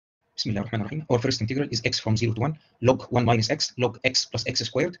Bismillah ar-Rahman ar-Rahim. Our first integral is x from 0 to 1, log 1 minus x, log x plus x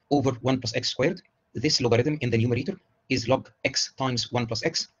squared over 1 plus x squared. This logarithm in the numerator is log x times 1 plus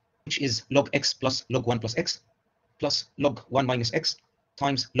x, which is log x plus log 1 plus x, plus log 1 minus x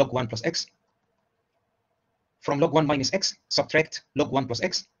times log 1 plus x. From log 1 minus x, subtract log 1 plus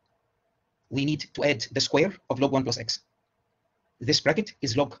x. We need to add the square of log 1 plus x. This bracket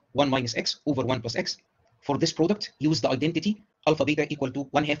is log 1 minus x over 1 plus x. For this product, use the identity alpha beta equal to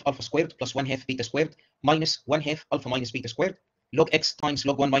 1/2 alpha squared plus 1/2 beta squared minus 1/2 alpha minus beta squared. Log x times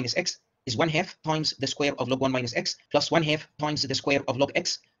log 1 minus x is 1/2 times the square of log 1 minus x plus 1/2 times the square of log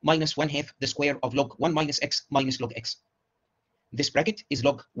x minus 1/2 the square of log 1 minus x minus log x. This bracket is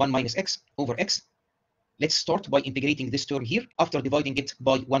log 1 minus x over x. Let's start by integrating this term here after dividing it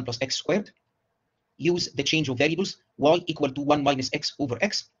by 1 plus x squared. Use the change of variables y equal to 1 minus x over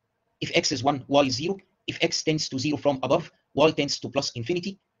x. If x is 1, y is 0. If x tends to 0 from above, y tends to plus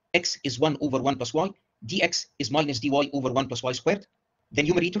infinity. X is 1 over 1 plus y. Dx is minus dy over 1 plus y squared. The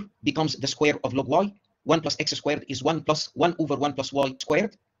numerator becomes the square of log y. 1 plus x squared is 1 plus 1 over 1 plus y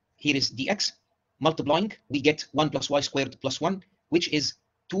squared. Here is dx. Multiplying, we get 1 plus y squared plus 1, which is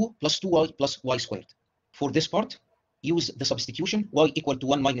 2 plus 2y plus y squared. For this part, use the substitution y equal to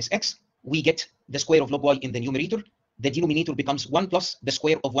 1 minus x. We get the square of log y in the numerator. The denominator becomes 1 plus the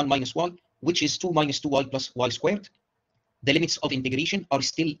square of 1 minus y, which is 2 minus 2y plus y squared. The limits of integration are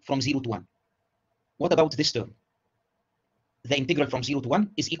still from 0 to 1. What about this term? The integral from 0 to 1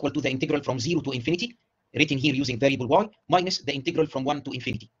 is equal to the integral from 0 to infinity, written here using variable y, minus the integral from 1 to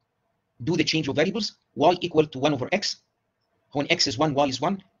infinity. Do the change of variables, y equal to 1 over x. When x is 1, y is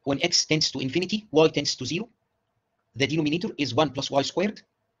 1. When x tends to infinity, y tends to 0. The denominator is 1 plus y squared.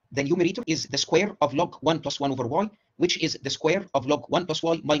 The numerator is the square of log 1 plus 1 over y, which is the square of log 1 plus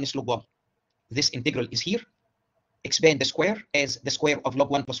y minus log y. This integral is here. Expand the square as the square of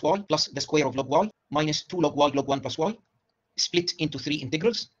log 1 plus y plus the square of log y minus 2 log y log 1 plus y. Split into 3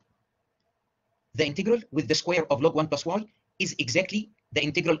 integrals. The integral with the square of log 1 plus y is exactly the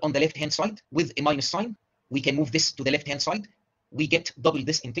integral on the left-hand side with a minus sign. We can move this to the left-hand side. We get double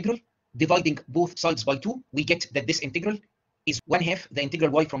this integral. Dividing both sides by 2, we get that this integral is 1/2 the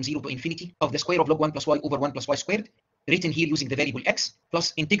integral y from 0 to infinity of the square of log 1 plus y over 1 plus y squared, written here using the variable x,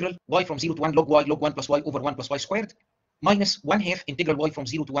 plus integral y from 0 to 1 log y log 1 plus y over 1 plus y squared, minus 1/2 integral y from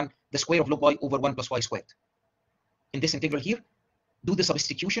 0 to 1 the square of log y over 1 plus y squared. In this integral here, do the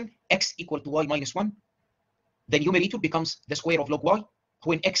substitution x equal to y minus 1. The numerator becomes the square of log y.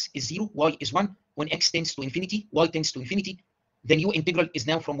 When x is 0, y is 1. When x tends to infinity, y tends to infinity. The new integral is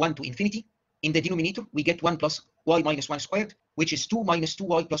now from 1 to infinity. In the denominator, we get 1 plus y minus 1 squared, which is 2 minus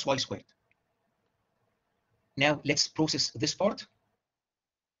 2y plus y squared. Now let's process this part.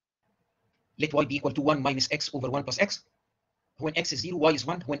 Let y be equal to 1 minus x over 1 plus x. When x is 0, y is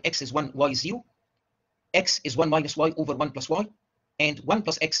 1. When x is 1, y is 0. X is 1 minus y over 1 plus y. And 1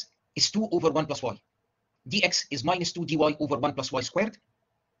 plus x is 2 over 1 plus y. Dx is minus 2 dy over 1 plus y squared.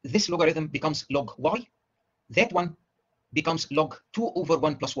 This logarithm becomes log y. That one becomes log 2 over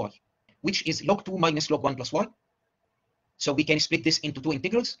 1 plus y, which is log 2 minus log 1 plus y. So we can split this into 2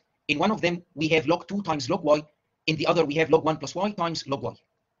 integrals. In one of them, we have log 2 times log y. In the other, we have log 1 plus y times log y.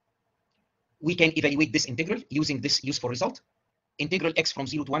 We can evaluate this integral using this useful result. Integral x from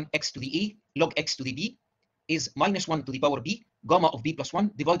 0 to 1, x to the a, log x to the b, is minus 1 to the power b, gamma of b plus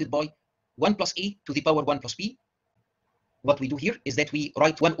 1, divided by 1 plus a to the power 1 plus b. What we do here is that we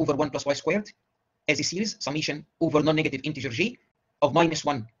write 1 over 1 plus y squared as a series summation over non-negative integer j of minus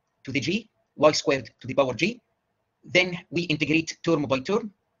 1 to the j, y squared to the power j. Then we integrate term by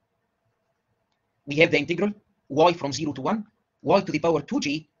term. We have the integral y from 0 to 1, y to the power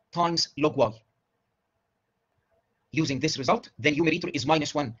 2j times log y. Using this result, the numerator is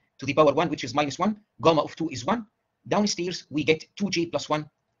minus 1 to the power 1, which is minus 1. Gamma of 2 is 1. Downstairs, we get 2j plus 1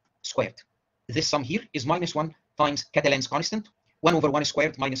 squared. This sum here is minus 1 times Catalan's constant, 1 over 1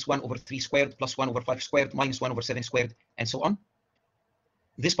 squared minus 1 over 3 squared plus 1 over 5 squared minus 1 over 7 squared, and so on.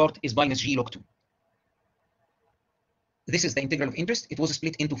 This part is minus g log 2. This is the integral of interest. It was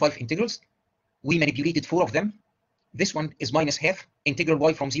split into 5 integrals. We manipulated 4 of them. This one is minus half integral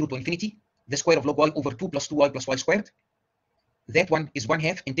y from 0 to infinity, the square of log y over 2 plus 2y plus y squared. That one is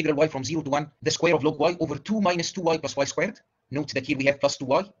 1/2 integral y from 0 to 1, the square of log y over 2 minus 2y plus y squared. Note that here we have plus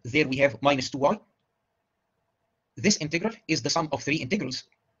 2y, there we have minus 2y. This integral is the sum of 3 integrals.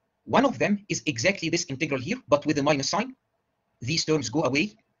 One of them is exactly this integral here, but with a minus sign. These terms go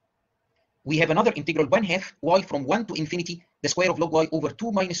away. We have another integral 1/2 y from 1 to infinity, the square of log y over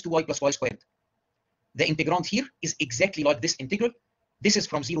 2 minus 2y plus y squared. The integrand here is exactly like this integral. This is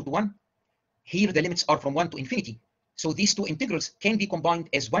from 0 to 1. Here the limits are from 1 to infinity. So these two integrals can be combined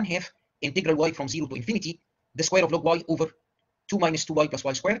as 1/2 integral y from 0 to infinity, the square of log y over 2 minus 2y plus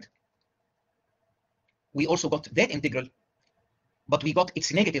y squared. We also got that integral, but we got its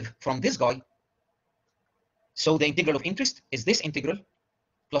negative from this guy. So the integral of interest is this integral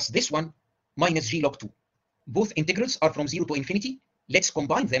plus this one minus g log 2. Both integrals are from 0 to infinity. Let's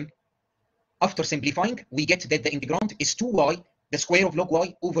combine them. After simplifying, we get that the integrand is 2y, the square of log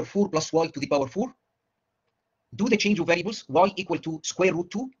y over 4 plus y to the power 4. Do the change of variables, y equal to square root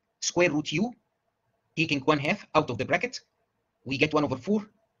 2, square root u, taking 1/2 out of the bracket. We get 1 over 4.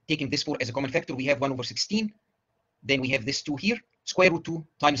 Taking this 4 as a common factor, we have 1 over 16. Then we have this 2 here. Square root 2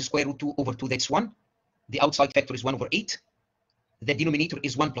 times square root 2 over 2, that's 1. The outside factor is 1 over 8. The denominator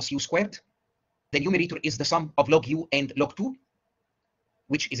is 1 plus u squared. The numerator is the sum of log u and log 2,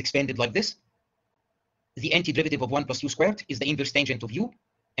 which is expanded like this. The antiderivative of 1 plus u squared is the inverse tangent of u,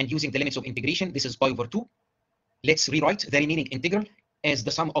 and using the limits of integration, this is pi over 2. Let's rewrite the remaining integral as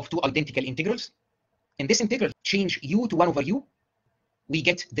the sum of two identical integrals. In this integral, change u to 1 over u. We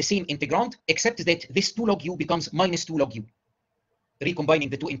get the same integrand, except that this 2 log u becomes minus 2 log u. Recombining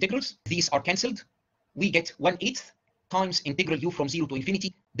the two integrals, these are cancelled. We get 1/8 times integral u from 0 to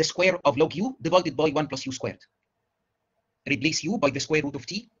infinity, the square of log u divided by 1 plus u squared. Replace u by the square root of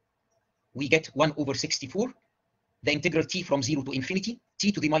t. We get 1 over 64. The integral t from 0 to infinity,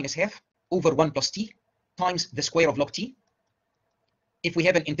 t to the minus half, over 1 plus t, times the square of log t. If we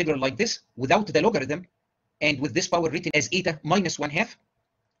have an integral like this, without the logarithm, and with this power written as eta minus 1/2,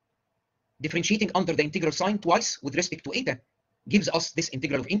 differentiating under the integral sign twice with respect to eta gives us this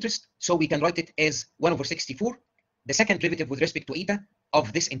integral of interest, so we can write it as 1 over 64, the second derivative with respect to eta of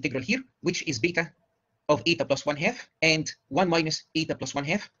this integral here, which is beta of eta plus 1/2, and 1 minus eta plus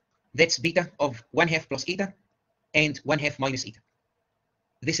 1/2. That's beta of 1/2 plus eta and 1/2 minus eta.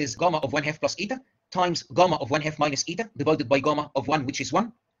 This is gamma of 1/2 plus eta times gamma of 1/2 minus eta divided by gamma of 1, which is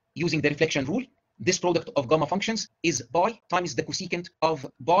 1. Using the reflection rule, this product of gamma functions is pi times the cosecant of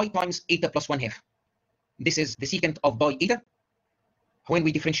pi times eta plus 1/2. This is the secant of pi eta. When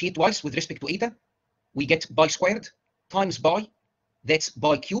we differentiate twice with respect to eta, we get pi squared times pi, that's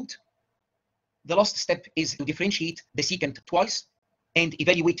pi cubed. The last step is to differentiate the secant twice and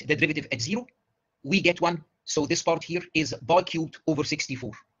evaluate the derivative at 0. We get 1, so this part here is pi cubed over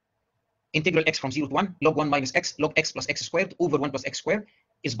 64. Integral x from 0 to 1, log 1 minus x, log x plus x squared over 1 plus x squared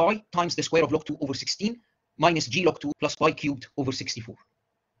is pi times the square of log 2 over 16 minus g log 2 plus pi cubed over 64.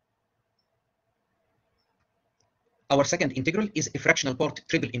 Our second integral is a fractional part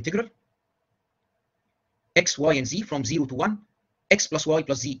triple integral. X, y, and z from 0 to 1, x plus y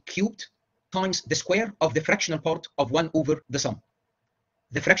plus z cubed times the square of the fractional part of 1 over the sum.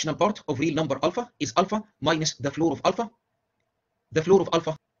 The fractional part of real number alpha is alpha minus the floor of alpha. The floor of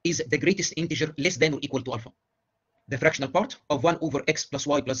alpha is the greatest integer less than or equal to alpha. The fractional part of 1 over x plus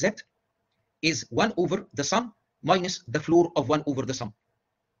y plus z is 1 over the sum minus the floor of 1 over the sum.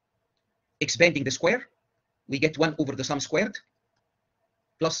 Expanding the square, we get 1 over the sum squared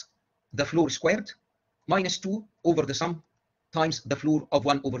plus the floor squared minus 2 over the sum times the floor of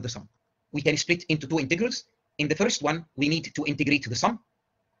 1 over the sum. We can split into two integrals. In the first one, we need to integrate the sum.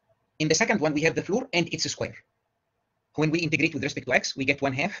 In the second one, we have the floor and its square. When we integrate with respect to x, we get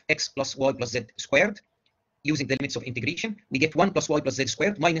 1/2 x plus y plus z squared. Using the limits of integration, we get 1 plus y plus z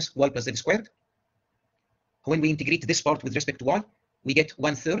squared minus y plus z squared. When we integrate this part with respect to y, we get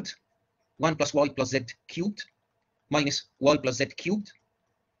 1/3 1 plus y plus z cubed minus y plus z cubed.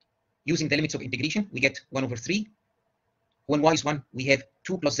 Using the limits of integration, we get 1 over 3. When y is 1, we have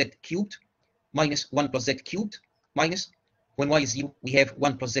 2 plus z cubed minus 1 plus z cubed minus, when y is 0, we have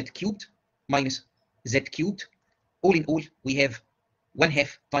 1 plus z cubed minus z cubed. All in all, we have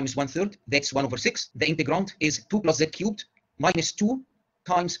 1/2 times 1/3, that's 1 over 6. The integrand is 2 plus z cubed minus 2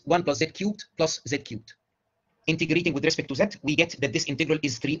 times 1 plus z cubed plus z cubed. Integrating with respect to z, we get that this integral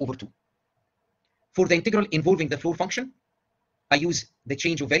is 3 over 2. For the integral involving the floor function, I use the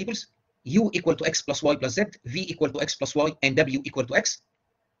change of variables, u equal to x plus y plus z, v equal to x plus y, and w equal to x.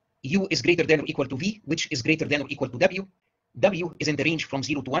 U is greater than or equal to v, which is greater than or equal to w. W is in the range from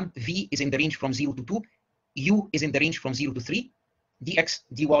 0 to 1, v is in the range from 0 to 2, u is in the range from 0 to 3. Dx,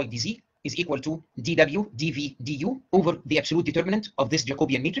 dy, dz is equal to dw, dv, du over the absolute determinant of this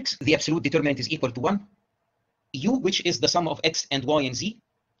Jacobian matrix. The absolute determinant is equal to 1. U, which is the sum of x and y and z,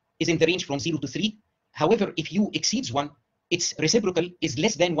 is in the range from 0 to 3. However, if u exceeds 1, its reciprocal is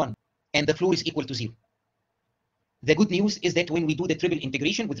less than 1, and the floor is equal to 0. The good news is that when we do the triple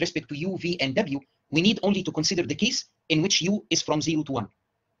integration with respect to u, v, and w, we need only to consider the case in which u is from 0 to 1.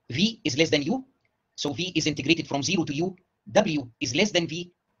 V is less than u, so v is integrated from 0 to u. W is less than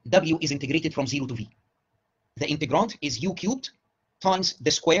v, w is integrated from 0 to v. The integrand is u cubed times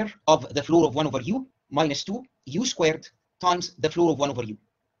the square of the floor of 1 over u minus 2 u squared times the floor of 1 over u.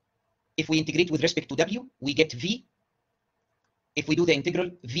 If we integrate with respect to w, we get v. If we do the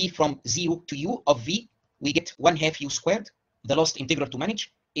integral v from 0 to u of v, we get 1/2 u squared. The last integral to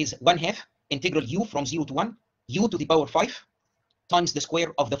manage is 1/2 integral u from 0 to 1, u to the power 5 times the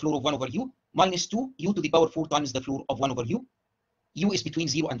square of the floor of 1 over u minus 2 u to the power 4 times the floor of 1 over u. U is between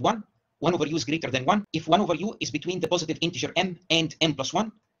 0 and 1. 1 over u is greater than 1. If 1 over u is between the positive integer m and m plus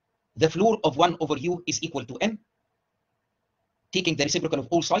 1, the floor of 1 over u is equal to m. Taking the reciprocal of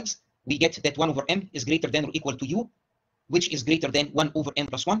all sides, we get that 1 over m is greater than or equal to u, which is greater than 1 over m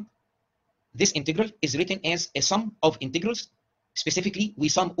plus 1. This integral is written as a sum of integrals. Specifically, we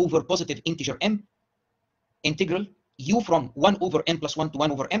sum over positive integer m, integral u from 1 over m plus 1 to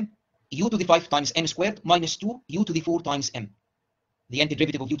 1 over m, u to the 5 times m squared minus 2 u to the 4 times m. The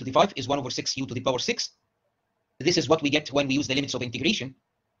antiderivative of u to the 5 is 1 over 6 u to the power 6. This is what we get when we use the limits of integration.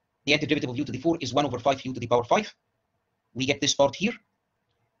 The antiderivative of u to the 4 is 1 over 5 u to the power 5. We get this part here.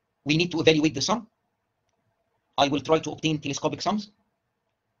 We need to evaluate the sum. I will try to obtain telescopic sums.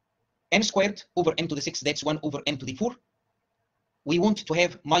 M squared over m to the 6, that's 1 over m to the 4. We want to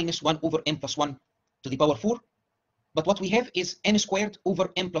have minus 1 over m plus 1 to the power 4. But what we have is m squared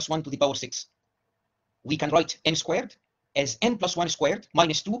over m plus 1 to the power 6. We can write m squared as m plus 1 squared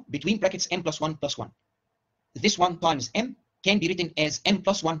minus 2 between brackets m plus 1 plus 1. This 1 times m can be written as m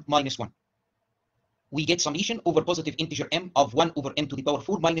plus 1 minus 1. We get summation over positive integer m of 1 over m to the power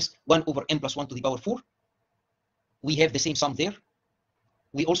 4 minus 1 over m plus 1 to the power 4. We have the same sum there.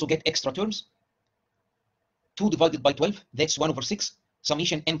 We also get extra terms. 2 divided by 12, that's 1 over 6.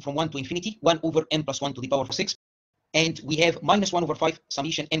 Summation m from 1 to infinity, 1 over m plus 1 to the power 6. And we have minus 1 over 5,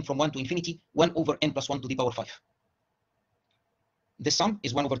 summation m from 1 to infinity, 1 over m plus 1 to the power 5. The sum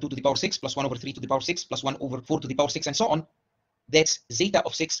is 1 over 2 to the power 6 plus 1 over 3 to the power 6 plus 1 over 4 to the power 6 and so on. That's zeta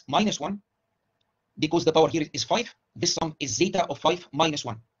of 6 minus 1. Because the power here is 5, this sum is zeta of 5 minus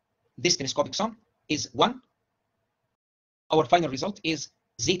 1. This telescopic sum is 1. Our final result is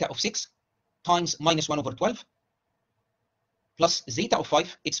zeta of 6 times minus 1 over 12 plus zeta of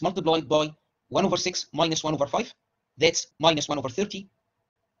 5. It's multiplied by 1 over 6 minus 1 over 5. That's minus 1 over 30.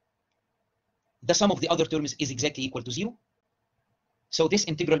 The sum of the other terms is exactly equal to 0. So this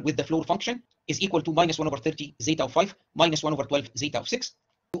integral with the floor function is equal to minus 1 over 30 zeta of 5 minus 1 over 12 zeta of 6.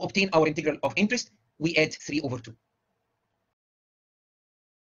 To obtain our integral of interest, we add 3 over 2.